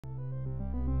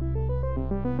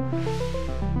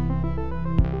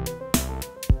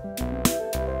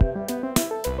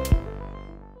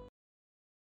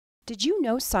Did you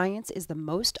know science is the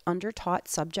most undertaught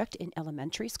subject in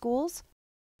elementary schools?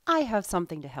 I have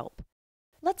something to help.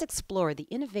 Let's explore the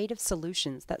innovative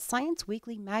solutions that Science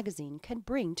Weekly magazine can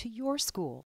bring to your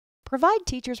school. Provide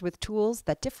teachers with tools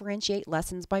that differentiate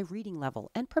lessons by reading level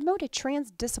and promote a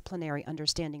transdisciplinary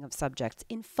understanding of subjects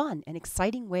in fun and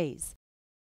exciting ways.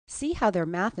 See how their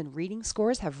math and reading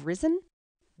scores have risen?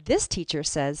 This teacher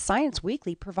says Science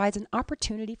Weekly provides an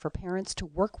opportunity for parents to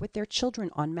work with their children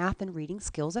on math and reading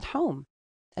skills at home.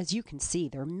 As you can see,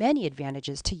 there are many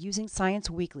advantages to using Science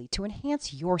Weekly to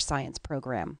enhance your science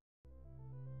program.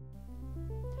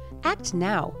 Act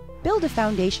now. Build a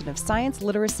foundation of science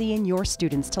literacy in your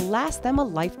students to last them a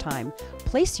lifetime.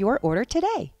 Place your order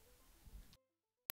today.